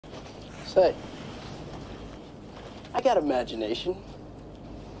Say, I got imagination.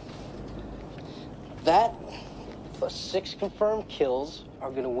 That plus 6 confirmed kills are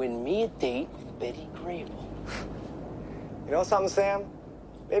gonna win me a date with Betty Grable. You know something, Sam?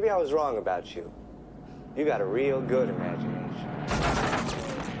 Maybe I was wrong about you. You got a real good imagination.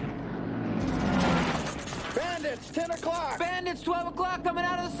 Bandits, 10 o'clock! Bandits, 12 o'clock, coming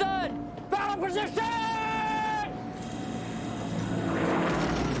out of the sun! Battle position!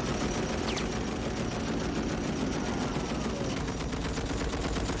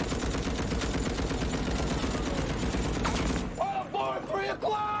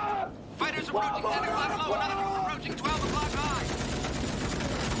 Fighters approaching 10 o'clock low, another group approaching 12 o'clock high.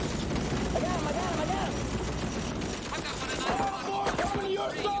 I got him! I've got one at 9 o'clock. Coming to your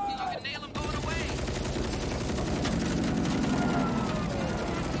You side! can nail him going away.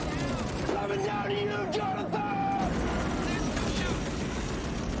 Coming down to you, Jonathan! There's 2 shoots.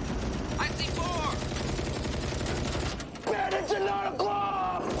 I see 4. Bandits at 9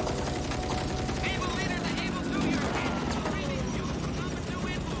 o'clock! Able leader to able 2, you're hit. Reading you. Number 2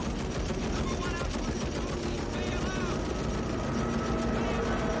 info. Number 1 outpost. Stay alive.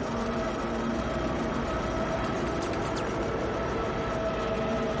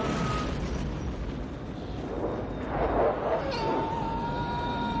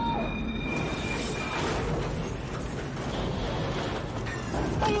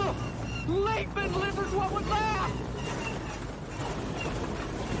 Lakeman Livers, what was that?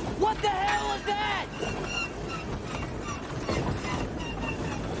 What the hell was that?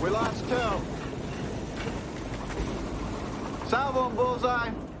 We lost 2. Salvo and bullseye.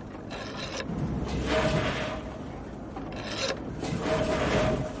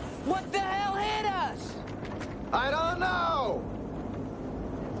 What the hell hit us? I don't know.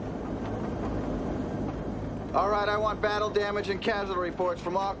 All right, I want battle damage and casualty reports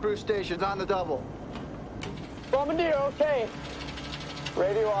from all crew stations on the double. Bombardier, okay.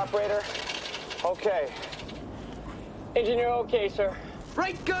 Radio operator, okay. Engineer, okay, sir.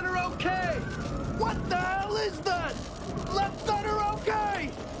 Right gunner, okay. What the hell is that? Left gunner, okay.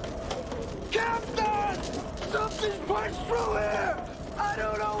 Captain, something's punched through here. I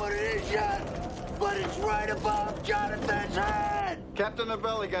don't know what it is yet, but it's right above Jonathan's head. Captain the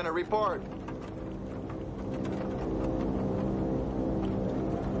belly gunner, report.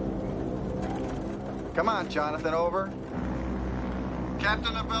 Come on, Jonathan, over.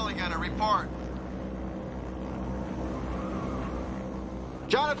 Captain the belly gunner, report.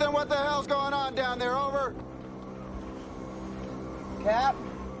 Jonathan, what the hell's going on down there, over? Cap,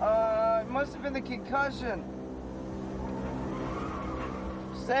 it must have been the concussion.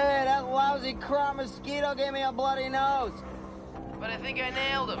 Say, that lousy craw mosquito gave me a bloody nose. But I think I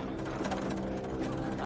nailed him.